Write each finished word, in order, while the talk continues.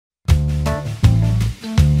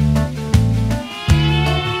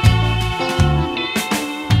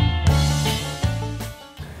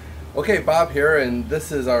Okay, Bob here, and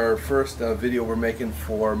this is our first video we're making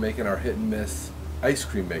for making our hit and miss ice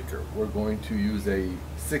cream maker. We're going to use a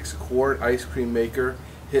 6-quart ice cream maker,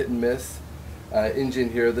 hit and miss engine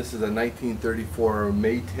here. This is a 1934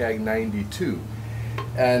 Maytag 92,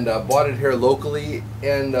 and bought it here locally,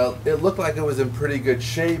 and it looked like it was in pretty good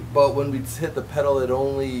shape, but when we hit the pedal it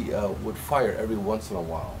only would fire every once in a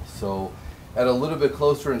while. So at a little bit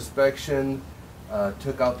closer inspection,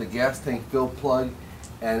 took out the gas tank fill plug,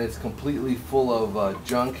 and it's completely full of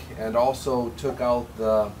junk, and also took out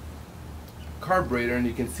the carburetor, and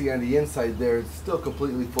you can see on the inside there it's still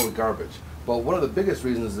completely full of garbage. But one of the biggest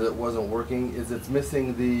reasons it wasn't working is it's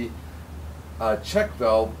missing the check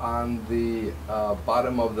valve on the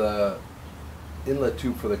bottom of the inlet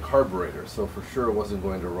tube for the carburetor, so for sure it wasn't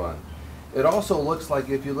going to run. It also looks like,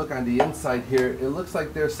 if you look on the inside here, it looks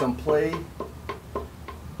like there's some play,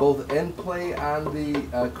 both end play on the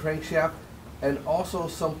crankshaft, and also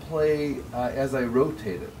some play as I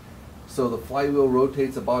rotate it. So the flywheel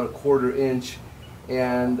rotates about 1/4 inch,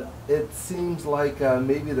 and it seems like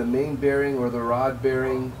maybe the main bearing or the rod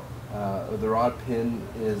bearing or the rod pin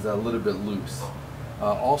is a little bit loose.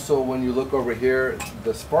 Also, when you look over here,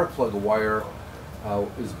 the spark plug wire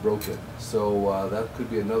is broken, so that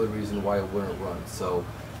could be another reason why it wouldn't run. So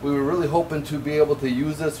we were really hoping to be able to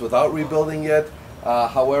use this without rebuilding it.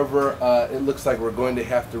 However, it looks like we're going to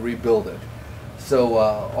have to rebuild it. So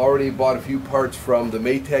already bought a few parts from the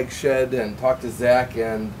Maytag shed and talked to Zach,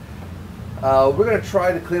 and we're going to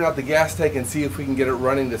try to clean out the gas tank and see if we can get it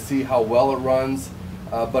running to see how well it runs.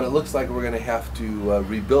 But it looks like we're going to have to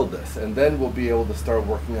rebuild this, and then we'll be able to start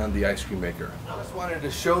working on the ice cream maker. I just wanted to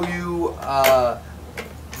show you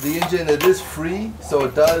the engine. It is free, so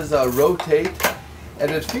it does rotate, and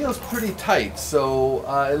it feels pretty tight. So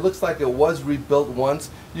it looks like it was rebuilt once.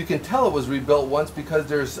 You can tell it was rebuilt once because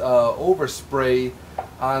there's overspray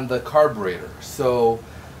on the carburetor. So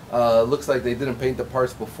it looks like they didn't paint the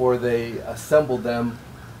parts before they assembled them,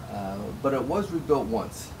 but it was rebuilt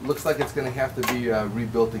once. It looks like it's going to have to be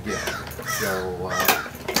rebuilt again. So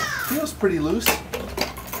feels pretty loose,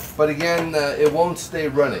 but again, it won't stay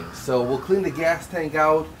running. So we'll clean the gas tank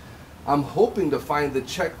out. I'm hoping to find the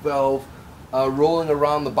check valve rolling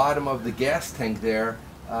around the bottom of the gas tank there.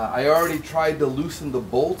 I already tried to loosen the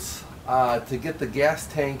bolts to get the gas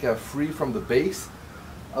tank free from the base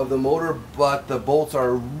of the motor, but the bolts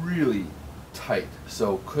are really tight,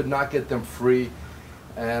 so could not get them free,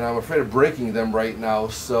 and I'm afraid of breaking them right now.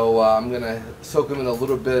 So I'm going to soak them in a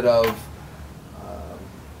little bit of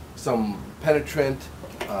some penetrant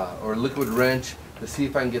or liquid wrench to see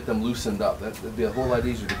if I can get them loosened up. That would be a whole lot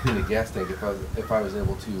easier to clean the gas tank if I was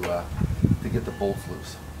able to get the bolts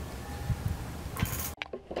loose.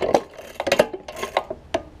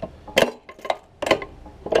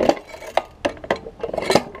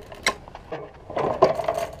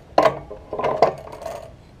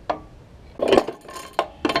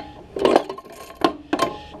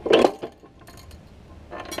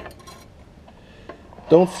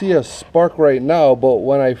 Don't see a spark right now, but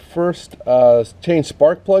when I first changed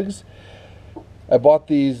spark plugs, I bought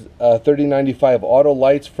these 3095 auto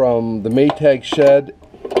lights from the Maytag shed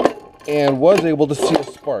and was able to see a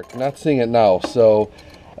spark. Not seeing it now, so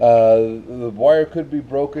the wire could be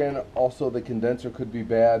broken, also the condenser could be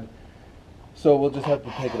bad. So we'll just have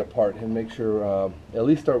to take it apart and make sure, at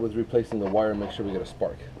least start with replacing the wire and make sure we get a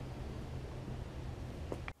spark.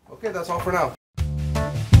 Okay, that's all for now.